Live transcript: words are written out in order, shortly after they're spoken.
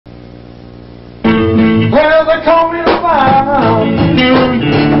call me the Fireman,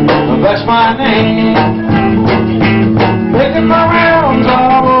 that's my name. Making my rounds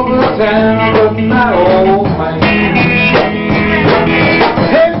all over town, looking that old man.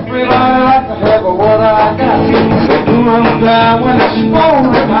 Everybody like to have what I got. They do run down when it's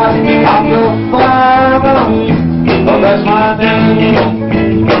smoking hot. I'm the Fireman, that's my name.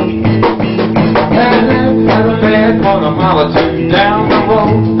 And had a bed for a mile or two down the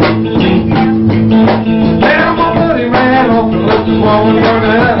road. Now my buddy ran off and left this woman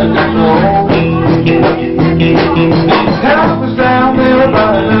burning out of control. House was down there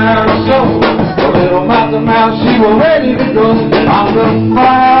about an hour or so. A little mouth to mouth, she was ready to go. I'm the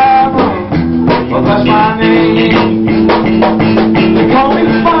Fireman, that's my name. They call me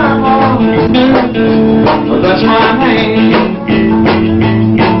the Fireman, that's my name.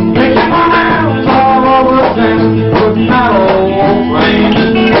 Making my rounds all over town, putting out old flames.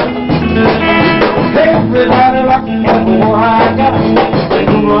 Everybody like to have what I got. They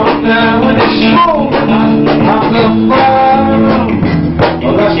can run down when it's smoking hot. I'm the Fireman,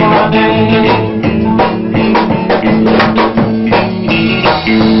 that's my name.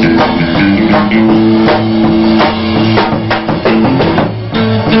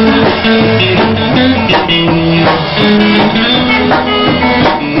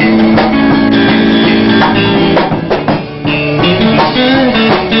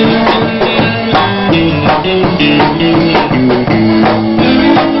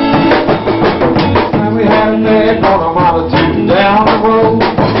 We had a bed for a mile or two down the road.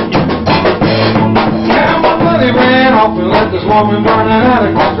 Now my buddy ran off and left this woman burning out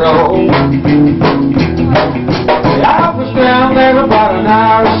of control. I was down there about an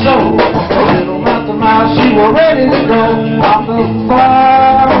hour or so. A little mouth to mouth, she was ready to go. I'm the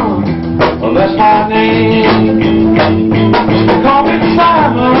Fireman, that's my name. They call me the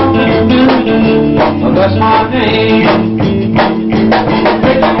Fireman, that's my name.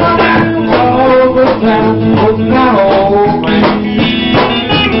 Taking my rounds all over town, putting out old man.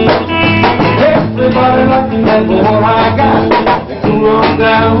 Everybody like to have what I got. They can run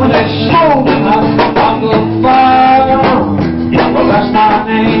down when they smoke.